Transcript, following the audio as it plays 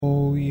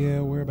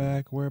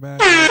back. We're back.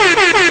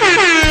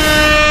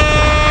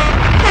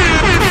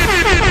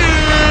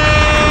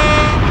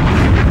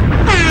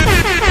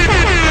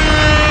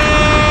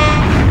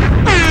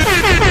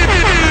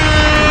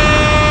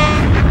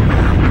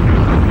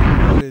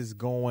 What is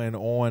going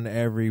on,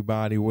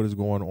 everybody? What is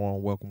going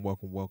on?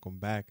 Welcome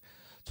back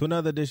to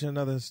another edition,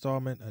 another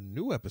installment, a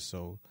new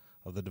episode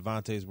of the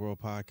Devontae's World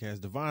podcast.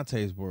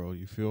 Devontae's World,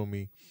 you feel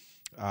me?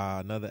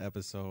 Another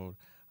episode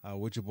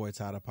with your boy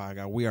Tyler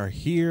Podcast. We are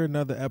here,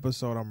 another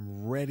episode.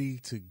 I'm ready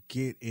to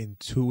get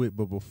into it,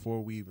 but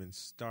before we even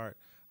start,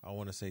 I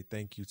want to say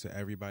thank you to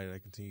everybody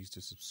that continues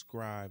to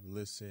subscribe,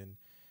 listen,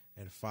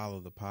 and follow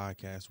the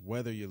podcast.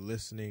 Whether you're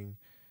listening,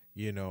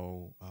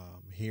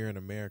 here in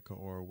America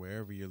or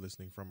wherever you're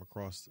listening from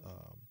across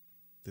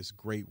this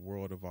great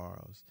world of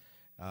ours.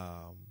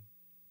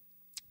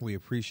 We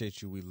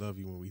appreciate you. We love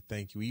you, and we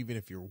thank you. Even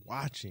if you're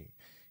watching,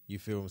 you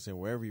feel what I'm saying?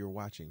 Wherever you're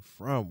watching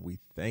from, we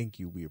thank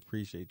you. We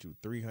appreciate you.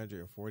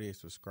 348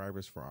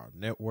 subscribers for our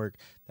network.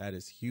 That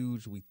is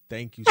huge. We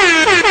thank you so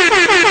much. Getting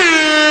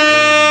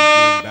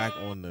back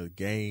on the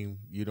game,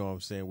 you know what I'm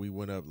saying? We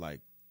went up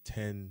like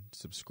 10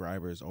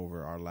 subscribers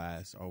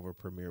over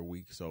premiere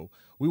week. So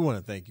we want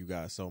to thank you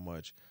guys so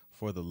much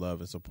for the love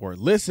and support.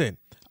 Listen,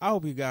 I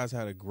hope you guys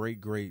had a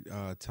great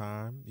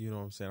time. You know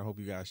what I'm saying? I hope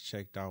you guys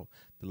checked out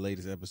the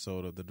latest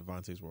episode of the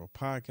Devontae's World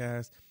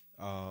podcast.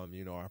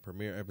 Our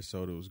premiere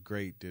episode, it was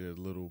great. Did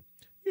a little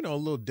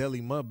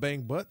deli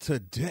mukbang, but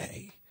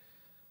today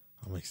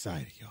I'm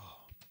excited,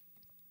 y'all.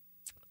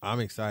 I'm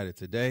excited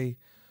today.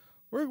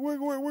 We're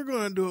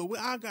gonna do it.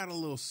 I got a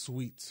little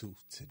sweet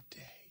tooth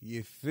today.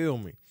 You feel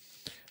me?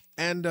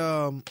 And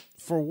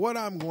for what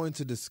I'm going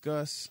to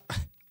discuss,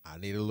 I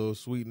need a little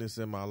sweetness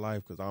in my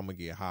life because I'm going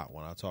to get hot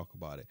when I talk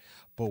about it.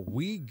 But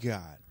we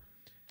got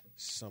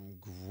some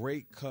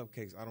great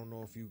cupcakes. I don't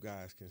know if you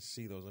guys can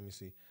see those. Let me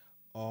see.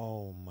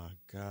 Oh, my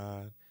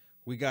God.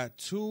 We got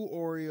 2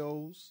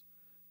 Oreos,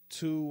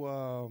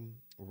 2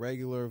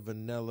 regular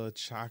vanilla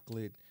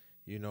chocolate,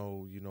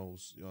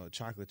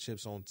 chocolate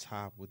chips on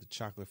top with the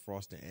chocolate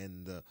frosting,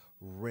 and the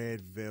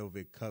red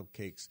velvet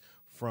cupcakes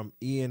from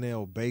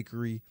E&L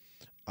Bakery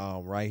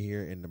right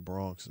here in the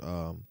Bronx.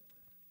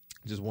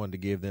 Just wanted to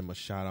give them a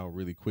shout out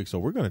really quick. So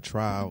we're going to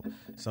try out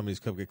some of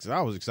these cupcakes.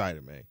 I was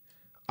excited, man.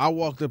 I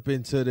walked up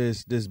into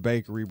this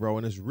bakery, bro,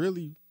 and it's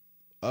really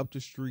up the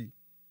street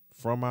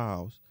from my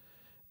house.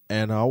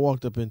 And I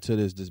walked up into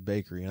this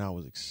bakery, and I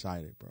was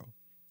excited, bro.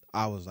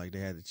 I was like, they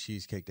had the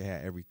cheesecake, they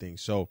had everything.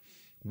 So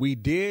we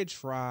did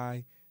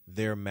try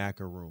their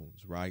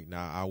macaroons, right?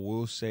 Now, I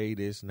will say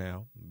this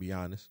now, be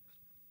honest.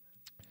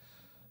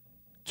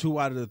 2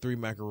 out of the 3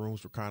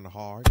 macaroons were kind of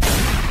hard.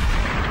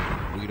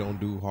 We don't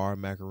do hard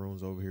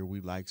macaroons over here.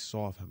 We like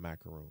soft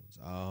macaroons.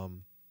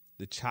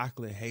 The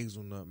chocolate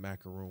hazelnut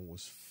macaroon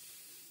was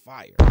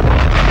fire.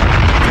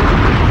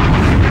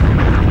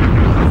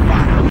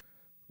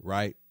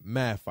 Right?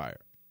 Mad fire.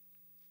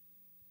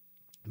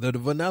 The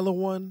vanilla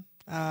one,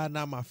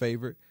 not my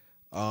favorite.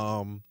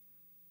 And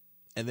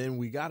then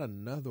we got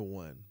another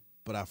one,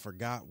 but I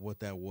forgot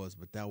what that was,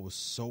 but that was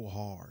so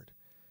hard.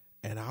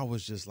 And I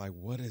was just like,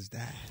 what is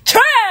that?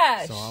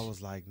 Trash! So I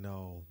was like,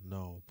 no.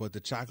 But the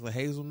chocolate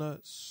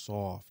hazelnut,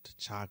 soft,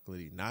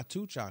 chocolatey, not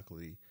too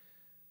chocolatey.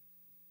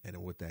 And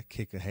then with that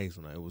kick of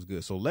hazelnut, it was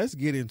good. So let's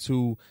get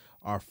into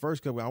our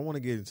first cupcake. I want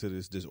to get into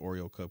this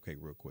Oreo cupcake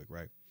real quick,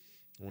 right?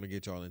 I want to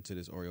get y'all into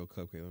this Oreo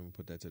cupcake. Let me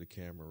put that to the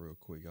camera real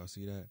quick. Y'all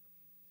see that?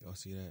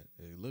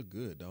 It look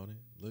good, don't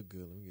it? Look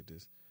good. Let me get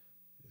this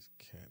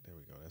cat. There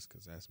we go. That's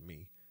because that's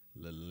me.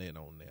 Little lint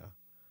on there.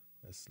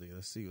 Let's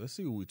see what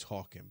we're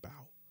talking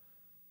about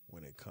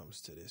when it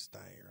comes to this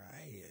thing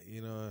right here.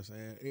 You know what I'm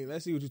saying? Hey,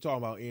 let's see what you're talking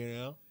about,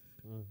 Ian.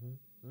 Okay.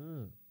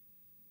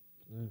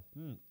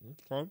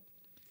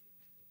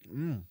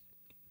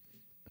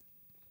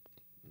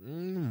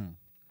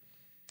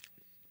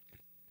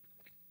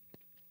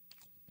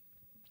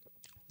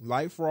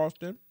 Light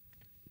frosting.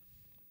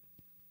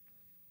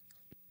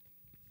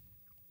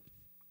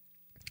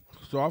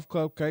 Soft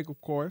cupcake,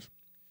 of course.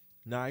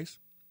 Nice.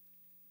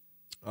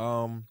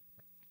 Not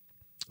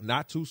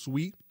too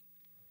sweet.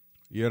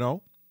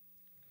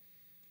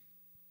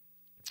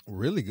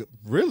 Really good.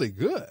 Really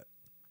good.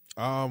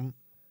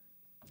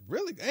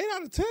 Really 8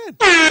 out of 10.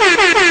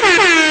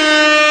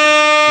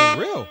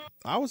 For real.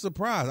 I was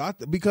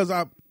surprised. Because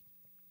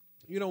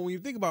when you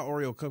think about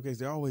Oreo cupcakes,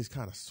 they're always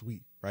kind of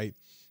sweet, right?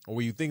 Or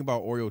when you think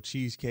about Oreo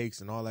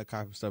cheesecakes and all that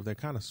kind of stuff, they're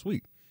kind of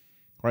sweet,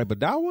 right? But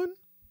that one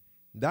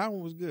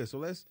was good. So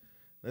let's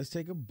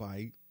take a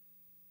bite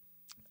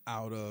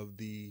out of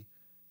the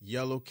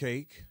yellow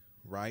cake,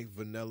 right?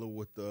 Vanilla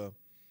with the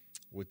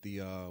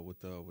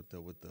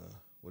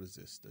what is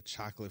this? The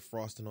chocolate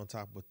frosting on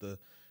top with the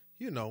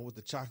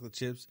chocolate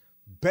chips.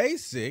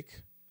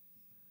 Basic,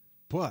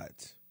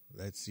 but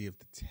let's see if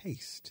the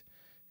taste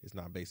is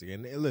not basic.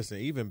 And listen,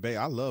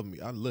 I love me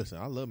a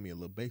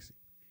little basic.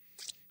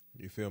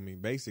 You feel me?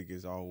 Basic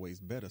is always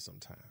better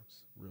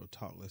sometimes. Real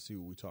talk. Let's see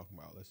what we're talking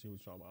about.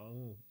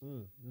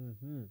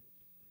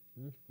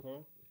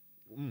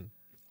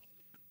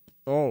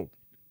 Oh.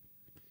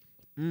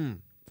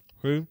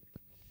 See?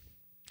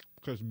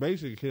 Because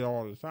basic hit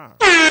all the time.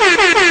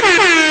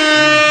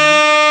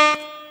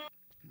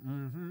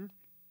 Mm-hmm.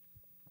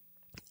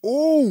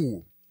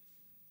 Ooh.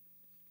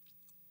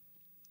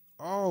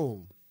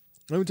 Oh.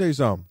 Let me tell you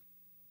something.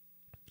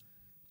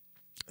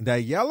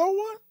 That yellow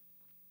one?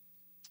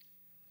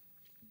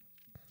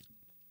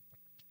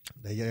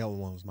 That yellow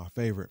one was my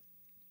favorite.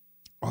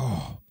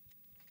 Oh.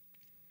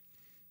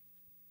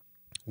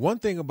 One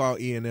thing about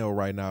E&L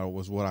right now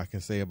was what I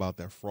can say about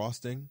their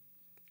frosting.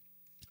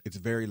 It's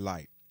very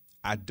light.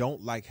 I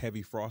don't like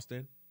heavy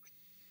frosting.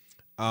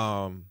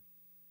 You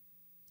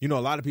know, a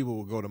lot of people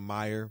will go to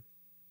Meijer,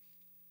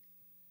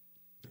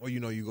 or, you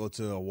know, you go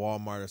to a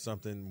Walmart or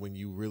something when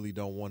you really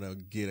don't want to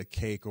get a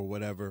cake or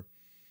whatever.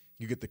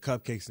 You get the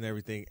cupcakes and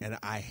everything, and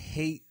I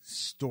hate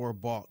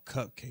store-bought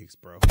cupcakes,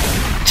 bro.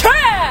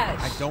 Trash!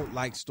 I don't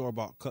like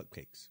store-bought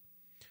cupcakes.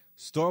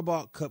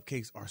 Store-bought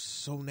cupcakes are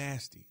so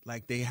nasty.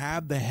 Like, they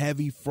have the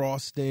heavy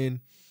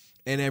frosting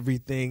and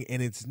everything,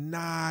 and it's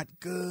not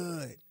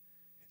good.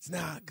 It's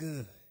not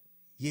good,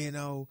 you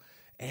know,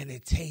 and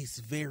it tastes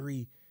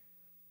very,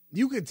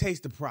 you can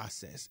taste the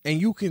process, and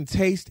you can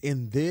taste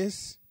in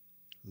this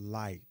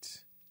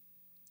light,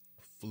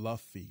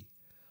 fluffy.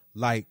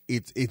 Like,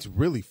 it's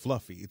really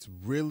fluffy. It's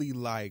really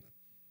like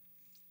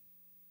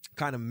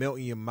kind of melt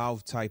in your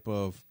mouth type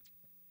of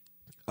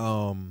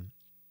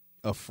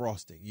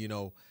frosting, you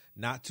know,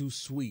 not too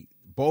sweet.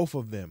 Both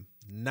of them,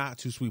 not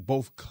too sweet.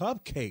 Both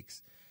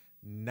cupcakes,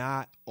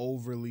 not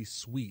overly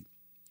sweet.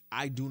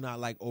 I do not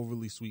like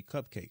overly sweet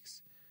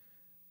cupcakes,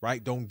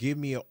 right? Don't give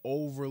me an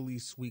overly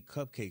sweet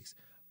cupcakes.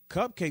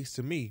 Cupcakes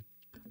to me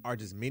are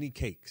just mini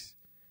cakes.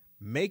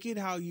 Make it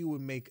how you would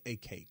make a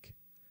cake,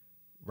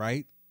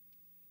 right?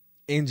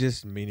 In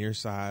just miniature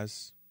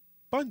size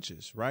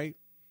bunches, right?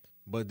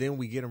 But then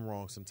we get them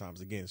wrong sometimes.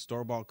 Again,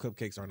 store-bought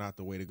cupcakes are not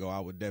the way to go. I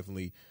would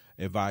definitely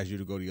advise you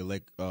to go to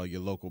your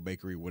local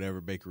bakery,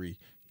 whatever bakery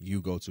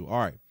you go to. All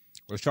right,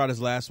 let's try this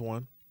last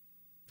one.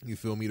 You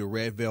feel me? The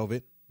red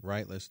velvet,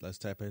 right? Let's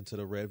tap into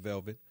the red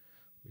velvet.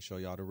 Let me show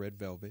y'all the red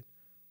velvet.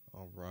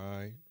 All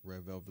right,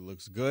 red velvet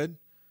looks good.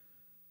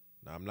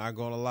 Now, I'm not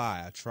gonna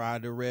lie. I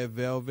tried the red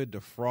velvet,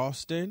 the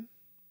frosting,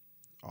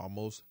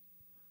 almost.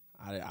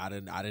 I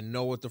didn't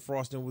know what the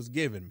frosting was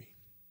giving me.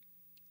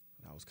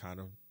 I was kind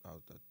of I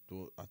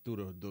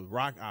threw the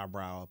rock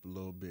eyebrow up a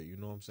little bit. You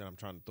know what I'm saying? I'm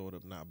trying to throw it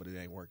up now, but it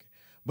ain't working.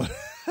 But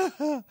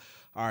all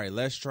right,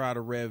 let's try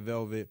the red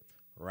velvet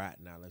right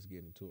now. Let's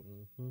get into it.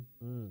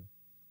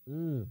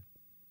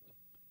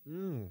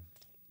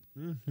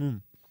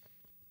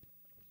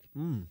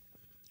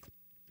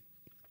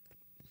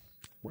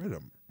 Wait a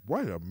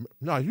minute.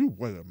 Now you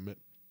wait a minute.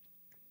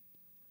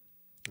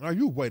 Now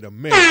you wait a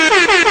minute.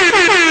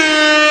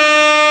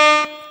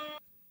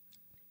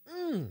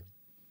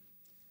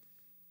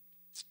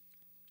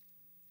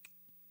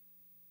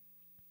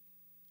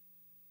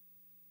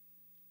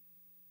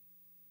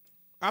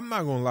 I'm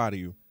not gonna lie to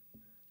you.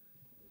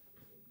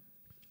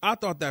 I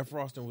thought that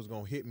frosting was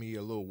gonna hit me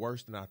a little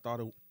worse than I thought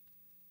it.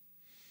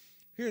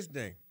 Here's the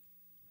thing: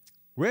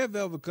 red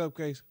velvet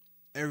cupcakes,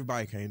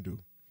 everybody can't do.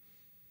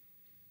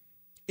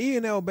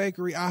 E&L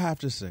Bakery, I have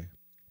to say,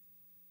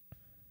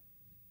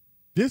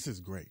 this is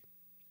great.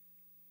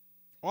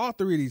 All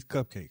three of these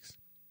cupcakes,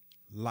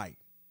 light,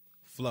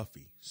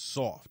 fluffy,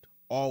 soft.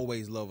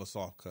 Always love a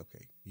soft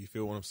cupcake. You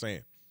feel what I'm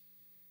saying?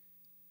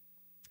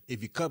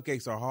 If your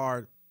cupcakes are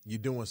hard, you're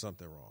doing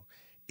something wrong.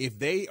 If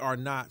they are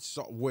not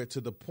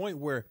to the point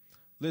where,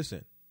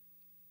 listen,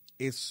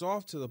 it's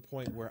soft to the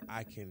point where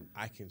I can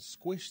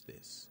squish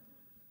this,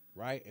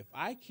 right? If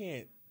I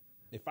can't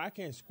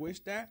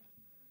squish that,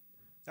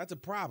 that's a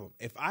problem.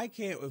 If I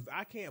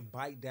can't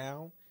bite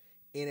down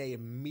and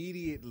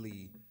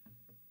immediately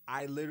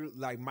I literally,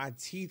 like, my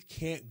teeth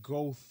can't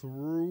go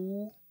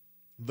through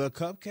the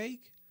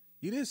cupcake,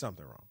 you did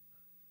something wrong.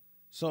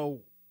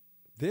 So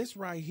this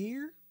right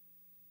here,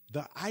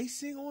 the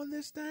icing on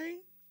this thing,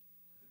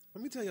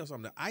 let me tell you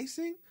something. The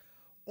icing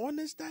on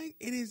this thing,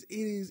 it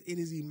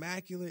is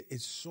immaculate.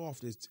 It's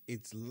soft.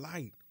 It's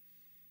light.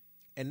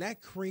 And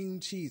that cream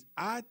cheese,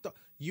 I thought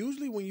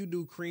usually when you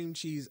do cream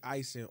cheese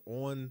icing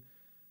on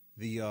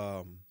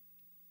the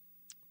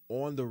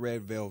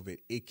red velvet,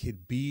 it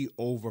could be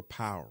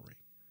overpowering.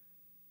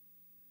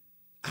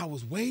 I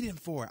was waiting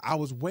for it. I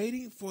was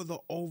waiting for the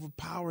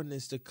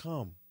overpowerness to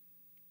come.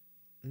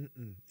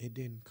 It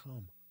didn't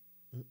come.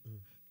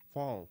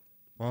 Fall.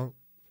 Well,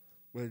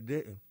 but it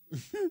didn't.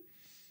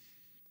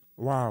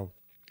 Wow.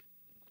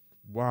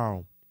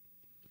 I'm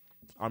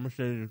gonna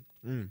say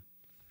this.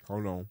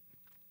 Hold on.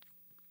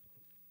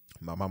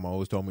 My mama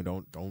always told me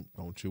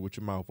don't chew with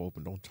your mouth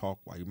open. Don't talk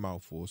while your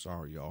mouth full.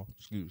 Sorry, y'all.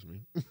 Excuse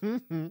me.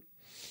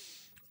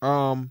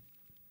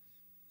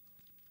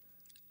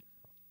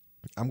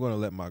 I'm gonna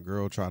let my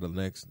girl try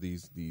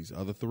these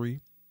other three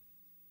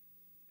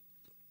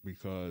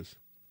because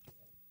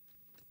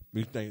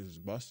these things is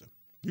busting.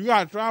 You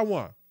gotta try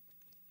one.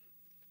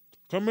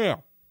 Come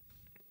here.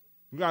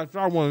 You gotta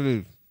try one of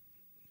these.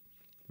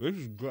 This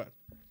is good.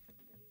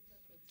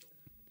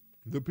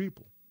 The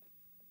people.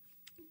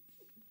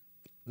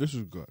 This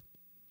is good.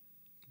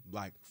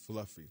 Like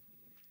fluffy.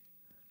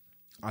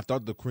 I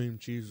thought the cream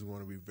cheese was going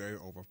to be very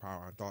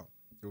overpowering. I thought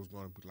it was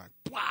going to be like,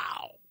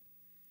 wow.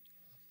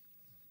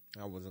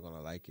 I wasn't going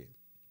to like it.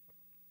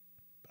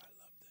 But I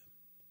love them.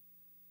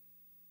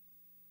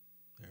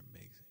 They're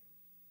amazing.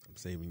 I'm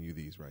saving you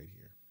these right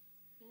here.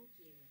 Thank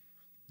you.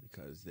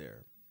 Because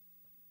they're,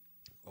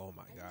 oh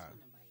my God.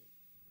 Want a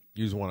bite.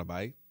 You just want a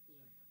bite? Yeah.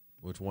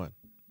 Which one?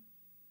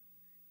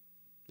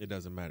 It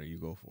doesn't matter. You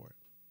go for it.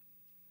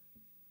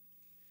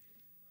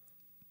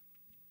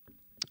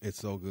 It's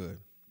so good.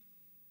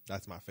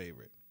 That's my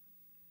favorite.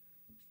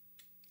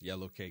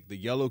 Yellow cake. The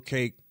yellow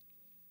cake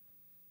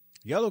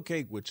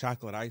with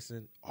chocolate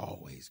icing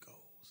always goes.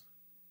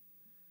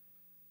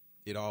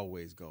 It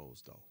always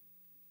goes, though.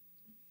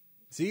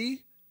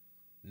 See?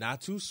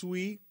 Not too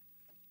sweet.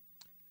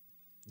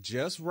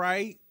 Just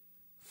right.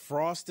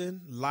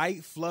 Frosting.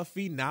 Light,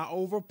 fluffy, not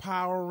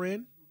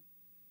overpowering.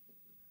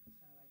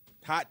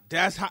 Hot.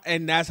 That's how you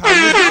do it.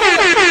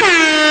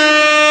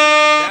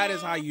 That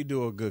is how you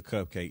do a good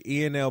cupcake.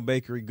 E&L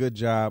Bakery, good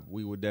job.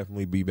 We will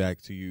definitely be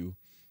back to you.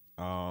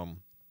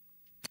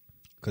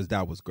 Because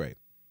that was great.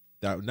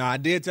 Now, I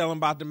did tell him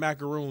about the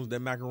macaroons. That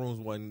macaroons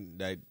wasn't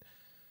that.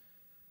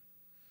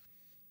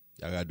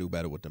 I gotta do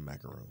better with the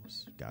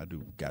macaroons. Gotta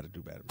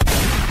do better.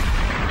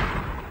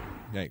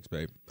 Thanks,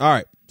 babe. All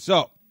right.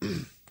 So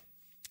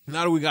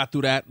now that we got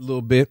through that a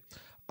little bit,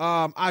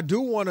 I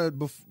do want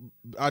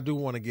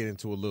to get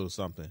into a little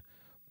something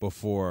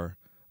before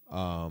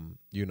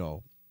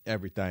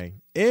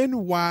everything.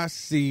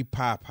 NYC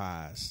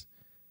Popeyes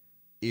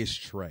is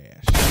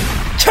trash.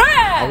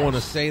 I want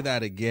to say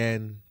that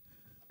again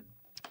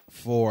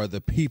for the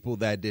people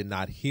that did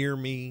not hear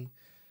me.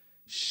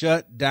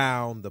 Shut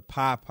down the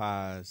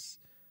Popeyes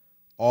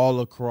all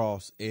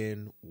across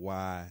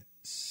NYC.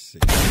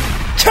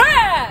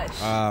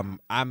 Trash!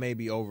 I may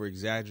be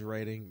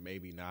over-exaggerating,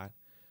 maybe not.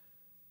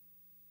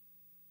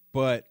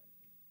 But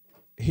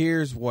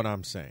here's what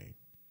I'm saying.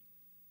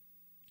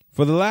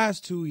 For the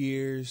last 2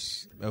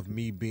 years of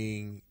me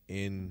being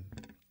in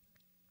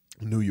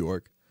New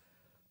York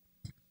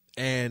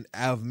and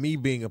of me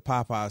being a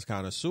Popeyes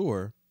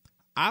connoisseur,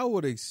 I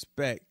would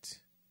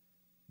expect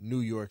New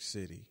York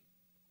City,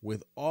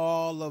 with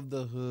all of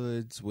the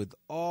hoods, with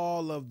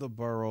all of the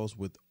boroughs,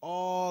 with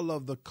all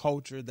of the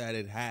culture that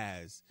it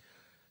has,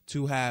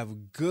 to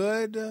have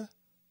good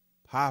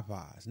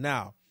Popeyes.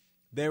 Now,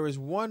 there is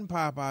one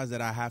Popeyes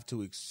that I have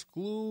to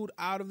exclude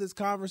out of this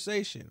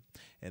conversation,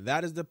 and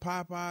that is the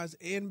Popeyes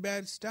in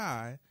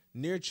Bed-Stuy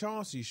near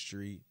Chauncey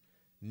Street,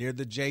 near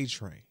the J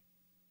Train.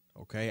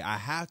 Okay, I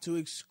have to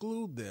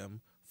exclude them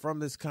from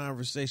this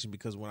conversation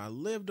because when I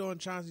lived on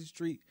Chauncey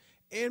Street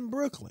in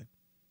Brooklyn,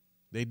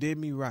 they did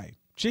me right.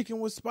 Chicken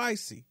was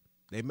spicy.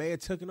 They may have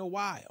taken a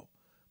while,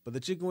 but the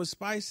chicken was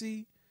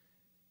spicy,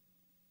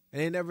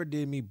 and they never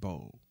did me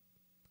bold.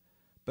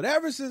 But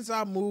ever since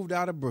I moved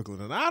out of Brooklyn,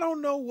 and I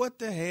don't know what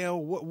the hell,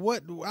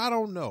 what I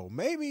don't know.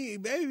 Maybe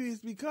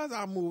it's because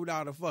I moved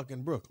out of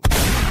fucking Brooklyn.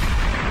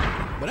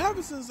 But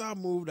ever since I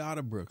moved out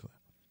of Brooklyn,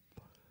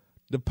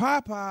 the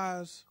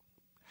Popeyes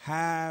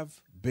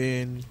have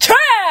been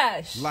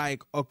trash,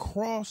 like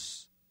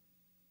across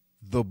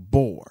the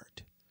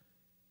board.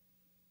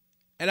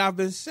 And I've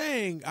been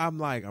saying, I'm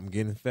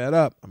getting fed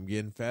up,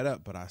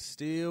 but I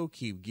still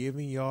keep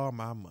giving y'all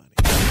my money.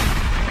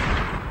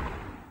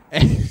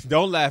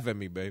 Don't laugh at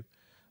me, babe.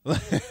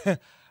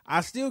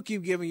 I still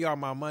keep giving y'all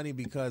my money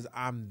because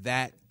I'm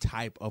that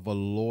type of a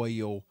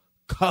loyal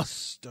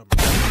customer.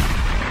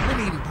 I've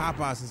been eating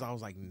Popeyes since I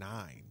was like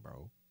 9,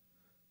 bro.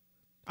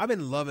 I've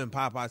been loving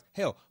Popeyes.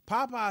 Hell,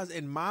 Popeyes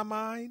in my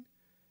mind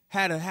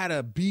had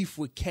a beef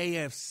with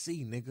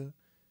KFC, nigga.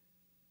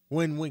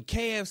 When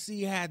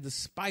KFC had the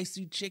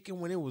spicy chicken,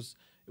 when it was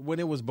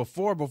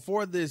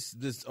before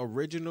this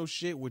original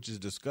shit, which is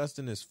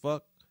disgusting as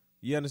fuck.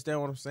 You understand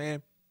what I'm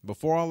saying?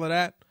 Before all of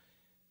that,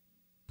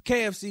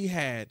 KFC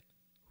had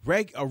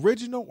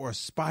original or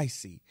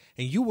spicy,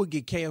 and you would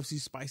get KFC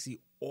spicy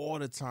all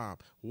the time.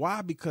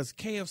 Why? Because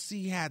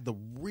KFC had the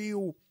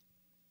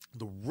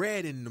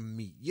red in the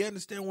meat. You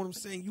understand what I'm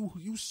saying?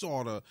 You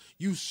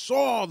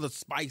saw the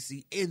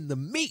spicy in the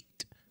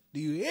meat. Do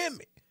you hear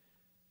me?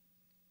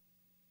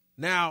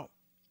 Now,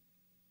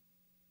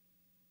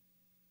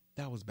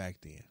 that was back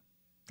then.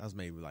 That was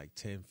maybe like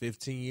 10,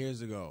 15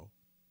 years ago.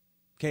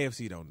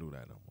 KFC don't do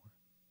that no more.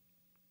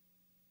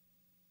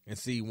 And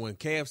see, when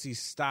KFC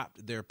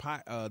stopped their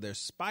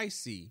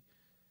spicy,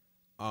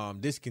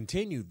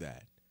 discontinued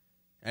that,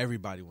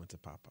 everybody went to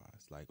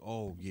Popeyes. Like,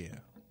 oh yeah,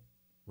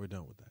 we're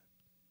done with that.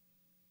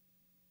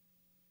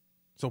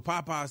 So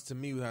Popeyes to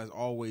me has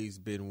always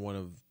been one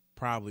of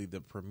probably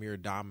the premier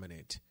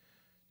dominant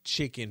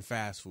chicken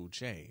fast food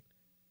chain.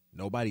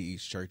 Nobody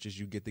eats churches.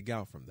 You get the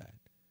gout from that.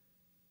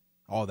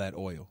 All that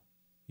oil.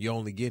 You're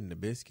only getting the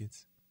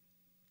biscuits.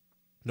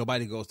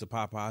 Nobody goes to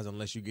Popeyes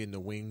unless you're getting the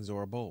wings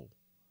or a bowl.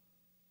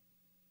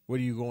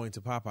 What are you going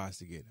to Popeyes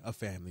to get? A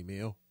family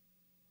meal.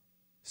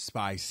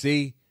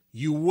 Spicy.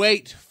 You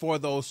wait for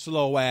those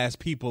slow-ass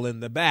people in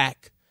the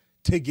back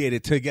to get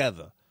it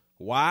together.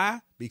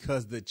 Why?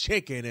 Because the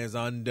chicken is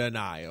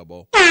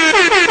undeniable.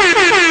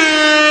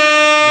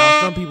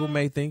 Now, some people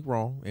may think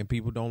wrong, and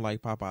people don't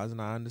like Popeyes,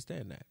 and I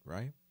understand that,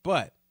 right?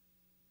 But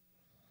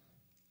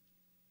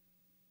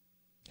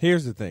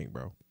here's the thing,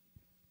 bro.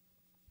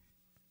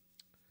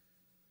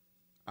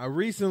 I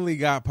recently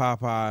got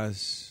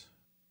Popeyes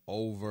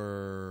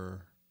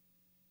over,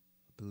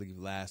 I believe,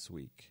 last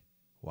week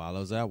while I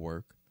was at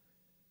work.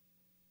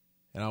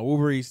 And I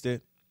Uber Eats'd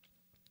it.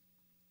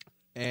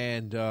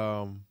 And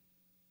I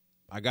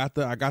got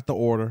the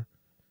order.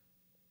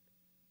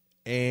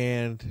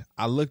 And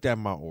I looked at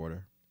my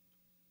order.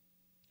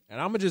 And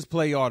I'm going to just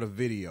play y'all the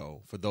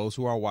video for those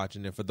who are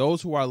watching it. For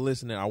those who are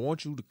listening, I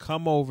want you to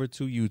come over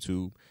to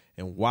YouTube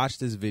and watch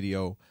this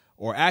video.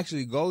 Or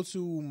actually go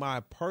to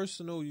my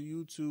personal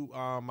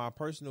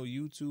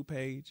YouTube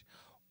page.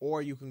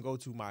 Or you can go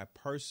to my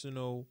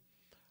personal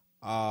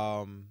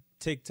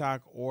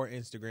TikTok or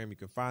Instagram. You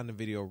can find the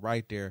video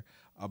right there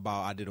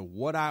about I did a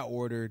what I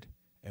ordered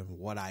and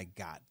what I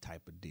got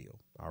type of deal.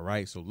 All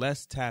right, so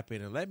let's tap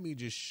in and let me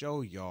just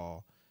show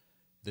y'all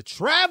the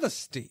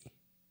travesty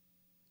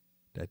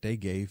that they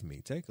gave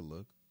me. Take a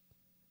look.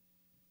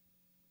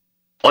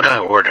 What I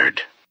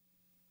ordered.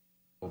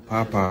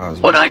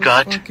 Popeyes. What I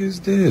got. What the fuck is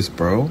this,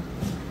 bro?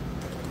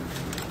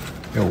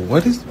 Yo,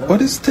 what is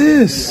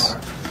this?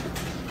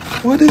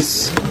 What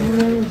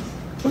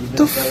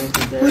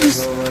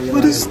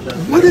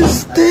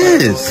is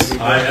this?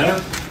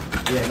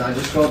 Yeah, now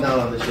just scroll down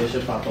on this shit. It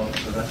should pop up.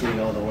 So that's when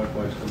all the work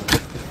orders come up.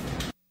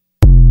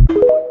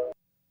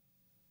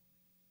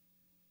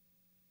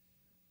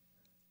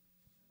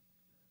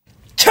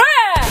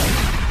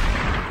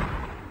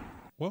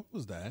 What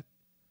was that?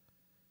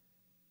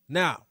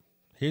 Now,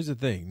 here's the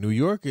thing. New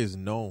York is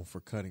known for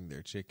cutting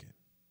their chicken,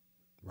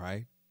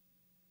 right?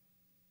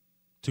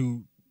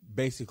 To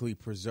basically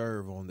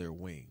preserve on their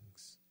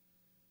wings.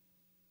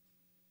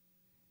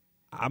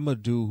 I'm a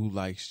dude who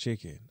likes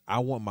chicken. I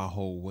want my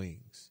whole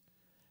wings.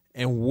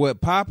 And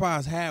what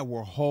Popeyes had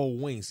were whole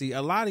wings. See,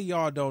 a lot of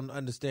y'all don't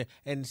understand.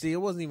 And see, it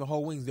wasn't even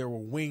whole wings. There were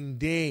wing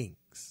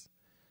dings.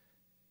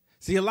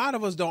 See, a lot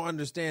of us don't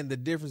understand the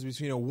difference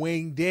between a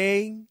wing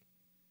ding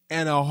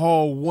and a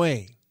whole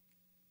wing.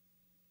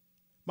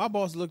 My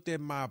boss looked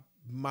at my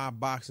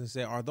box and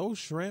said, "Are those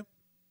shrimp?"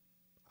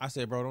 I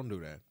said, "Bro, don't do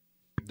that.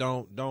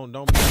 Don't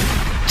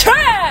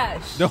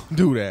trash. Don't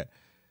do that."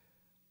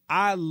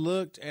 I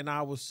looked and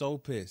I was so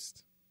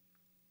pissed.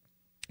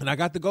 And I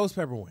got the ghost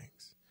pepper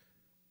wings,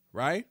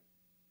 right?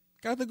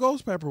 Got the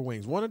ghost pepper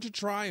wings. Wanted to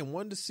try and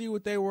wanted to see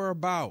what they were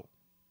about.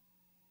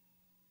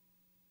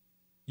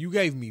 You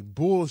gave me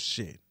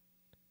bullshit.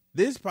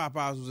 This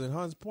Popeyes was in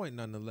Hunts Point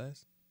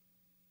nonetheless.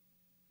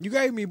 You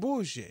gave me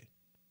bullshit.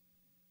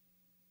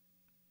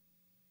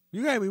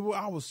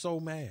 I was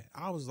so mad.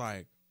 I was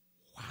like,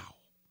 wow.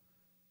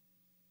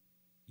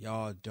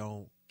 Y'all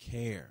don't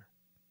care.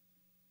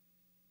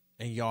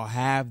 And y'all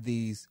have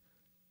these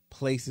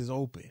places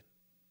open.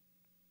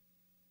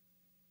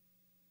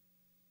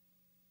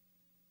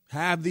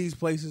 Have these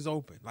places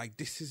open. Like,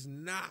 this is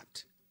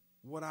not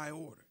what I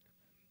ordered.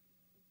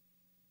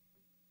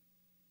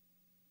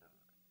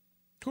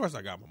 Of course,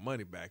 I got my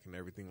money back and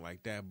everything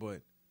like that,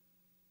 but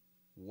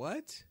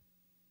what?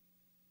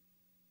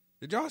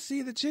 Did y'all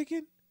see the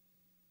chicken?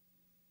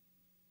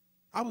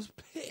 I was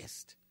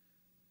pissed.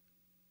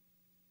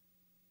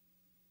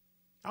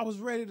 I was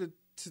ready to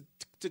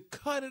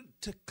cut it,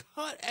 to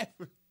cut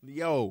everything.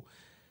 Yo,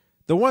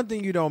 the one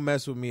thing you don't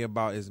mess with me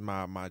about is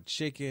my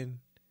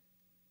chicken.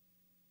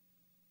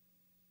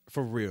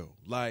 For real.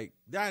 Like,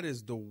 that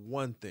is the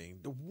one thing.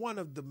 One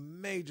of the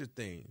major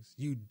things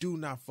you do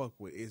not fuck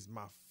with is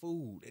my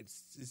food.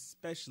 It's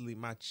especially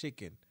my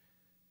chicken.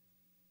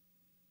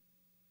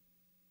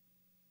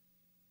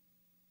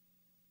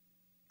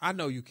 I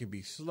know you can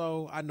be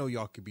slow. I know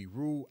y'all can be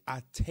rude.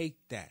 I take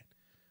that.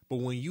 But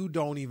when you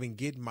don't even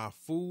get my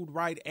food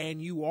right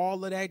and you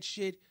all of that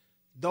shit,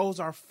 those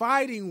are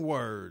fighting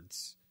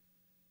words.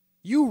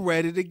 You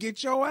ready to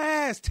get your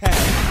ass tapped.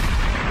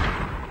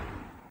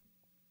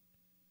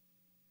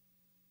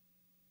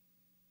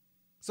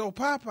 So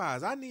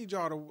Popeyes, I need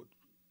y'all to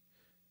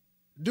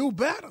do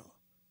better.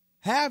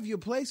 Have your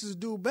places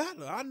do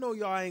better. I know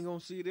y'all ain't going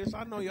to see this.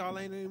 I know y'all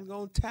ain't even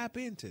going to tap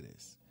into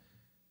this.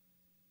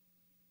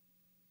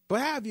 But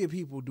have your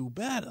people do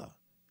better.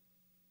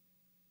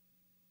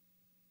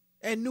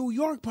 And New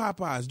York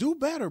Popeyes, do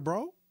better,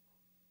 bro.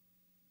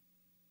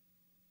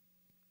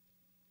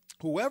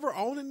 Whoever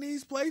owning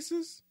these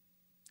places,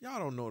 y'all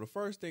don't know the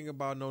first thing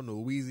about no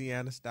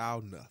Louisiana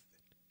style nothing.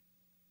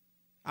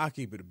 I'll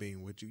keep it a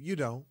bean with you. You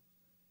don't.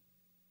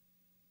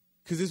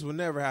 Because this would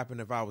never happen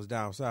if I was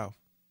down south.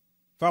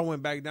 If I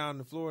went back down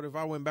to Florida, if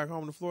I went back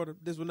home to Florida,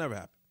 this would never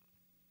happen.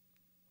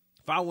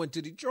 If I went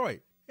to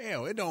Detroit,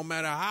 hell, it don't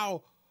matter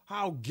how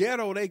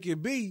ghetto they can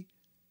be,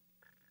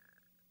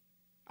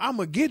 I'm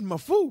going to get my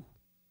food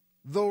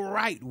the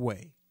right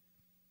way.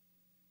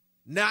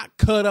 Not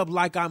cut up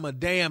like I'm a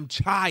damn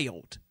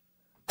child.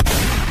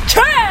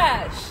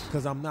 Trash!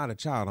 Because I'm not a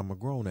child. I'm a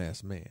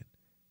grown-ass man.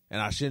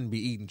 And I shouldn't be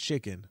eating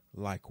chicken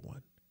like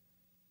one.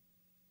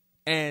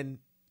 And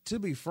to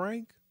be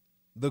frank,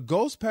 the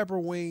ghost pepper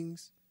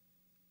wings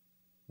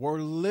were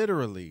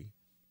literally,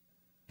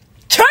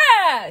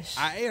 Trash!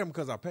 I ate them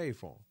because I paid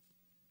for them.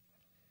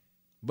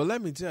 But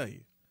let me tell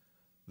you,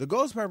 the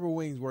ghost pepper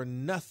wings were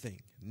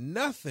nothing.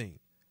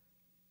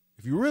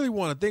 If you really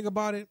want to think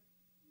about it,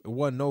 it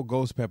wasn't no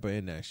ghost pepper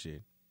in that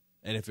shit.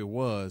 And if it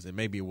was, and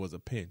maybe it was a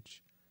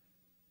pinch.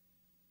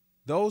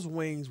 Those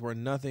wings were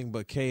nothing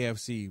but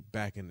KFC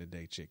back in the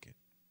day chicken.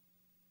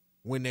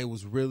 When they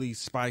was really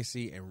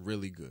spicy and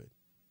really good.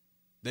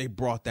 They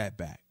brought that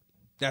back.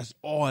 That's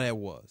all that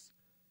was.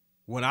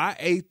 When I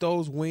ate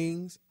those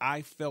wings,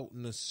 I felt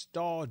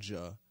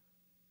nostalgia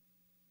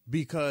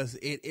because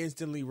it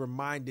instantly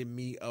reminded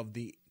me of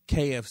the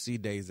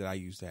KFC days that I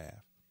used to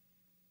have.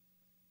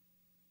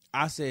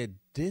 I said,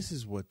 this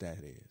is what that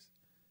is.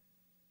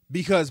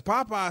 Because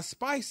Popeye's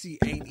spicy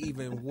ain't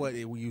even what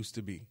it used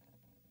to be.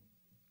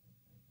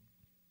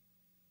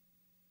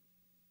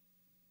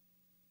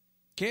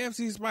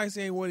 KFC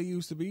spicy ain't what it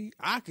used to be.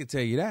 I could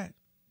tell you that.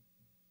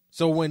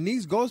 So when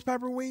these ghost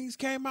pepper wings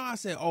came out, I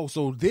said, oh,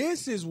 so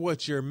this is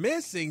what you're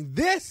missing.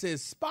 This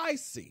is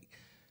spicy.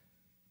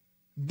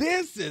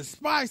 This is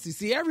spicy.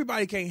 See,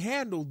 everybody can't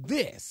handle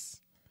this.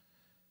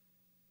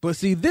 But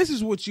see, this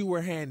is what you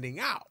were handing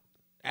out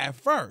at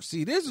first.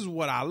 See, this is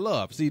what I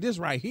love. See, this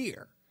right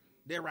here.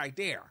 They're right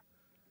there.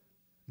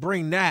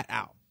 Bring that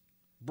out.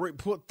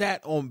 Put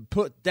that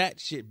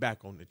shit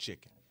back on the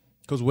chicken.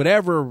 Because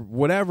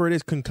whatever it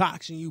is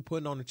concoction you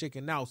putting on the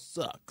chicken now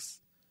sucks.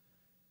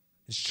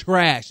 It's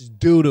trash. It's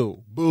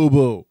doo-doo.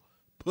 Boo-boo.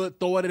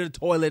 Throw it in the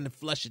toilet and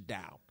flush it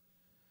down.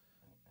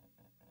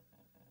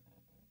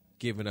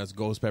 Giving us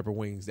ghost pepper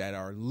wings that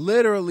are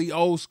literally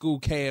old school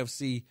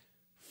KFC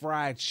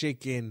fried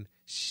chicken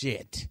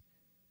shit.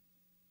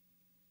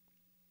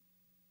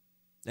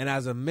 And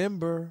as a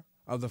member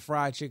of the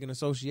Fried Chicken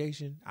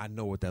Association, I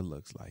know what that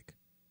looks like.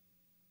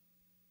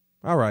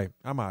 All right,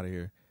 I'm out of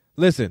here.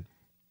 Listen,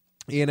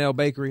 E&L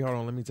Bakery. Hold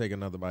on, let me take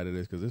another bite of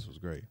this because this was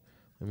great.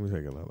 Let me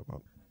take another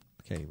bite.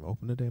 I can't even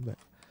open the damn thing.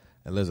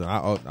 And listen,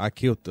 I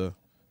killed the.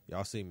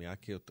 Y'all see me? I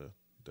killed the.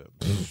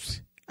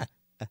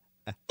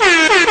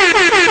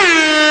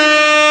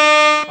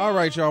 All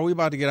right, y'all. We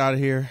about to get out of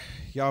here.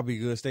 Y'all be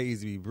good. Stay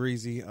easy, be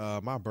breezy.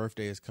 My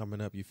birthday is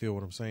coming up. You feel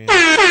what I'm saying? Your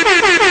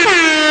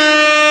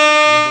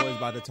boy's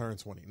about to turn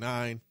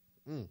 29.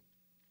 Let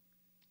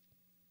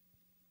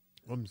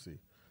me see.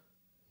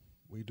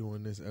 We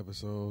doing this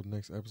episode,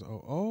 next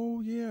episode.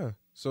 Oh, yeah.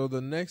 So the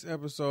next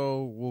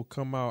episode will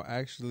come out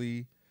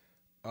actually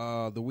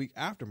the week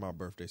after my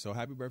birthday. So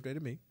happy birthday to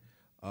me.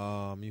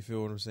 You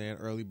feel what I'm saying?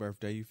 Early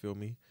birthday, you feel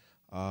me?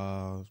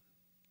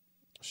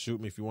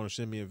 Shoot me if you want to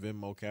send me a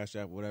Venmo, Cash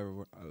App,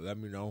 whatever. Let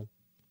me know.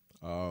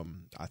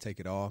 I take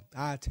it all.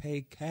 I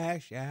take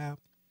Cash App,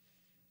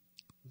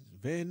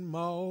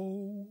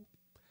 Venmo,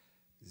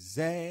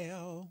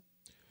 Zelle,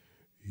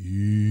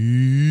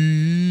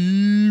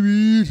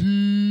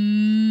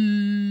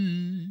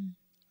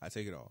 I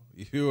take it all.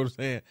 You feel what I'm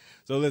saying?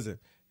 So listen,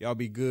 y'all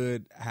be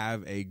good.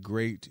 Have a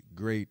great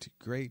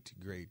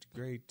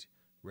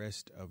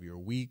rest of your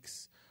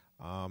weeks.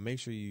 Make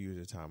sure you use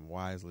your time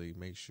wisely.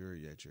 Make sure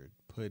that you're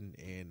putting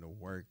in the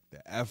work,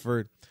 the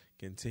effort.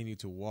 Continue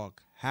to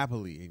walk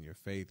happily in your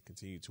faith.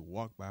 Continue to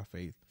walk by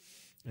faith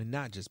and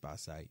not just by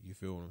sight. You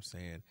feel what I'm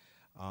saying?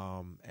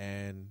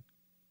 And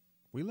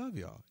we love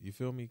y'all. You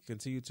feel me?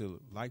 Continue to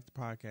like the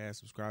podcast,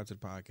 subscribe to the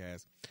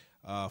podcast.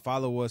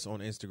 Follow us on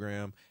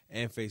Instagram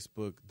and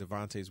Facebook,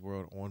 Devontae's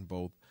World on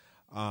both.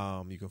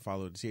 You can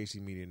follow the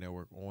THC Media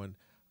Network on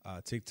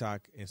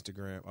TikTok,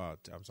 Instagram.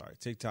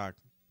 TikTok,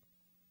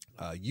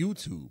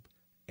 YouTube,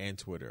 and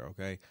Twitter.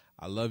 Okay,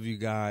 I love you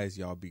guys.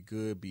 Y'all be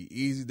good, be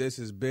easy. This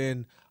has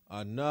been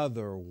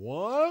another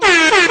one.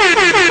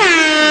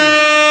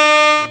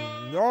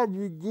 Y'all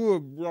be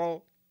good,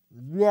 bro.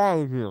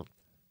 Y'all here.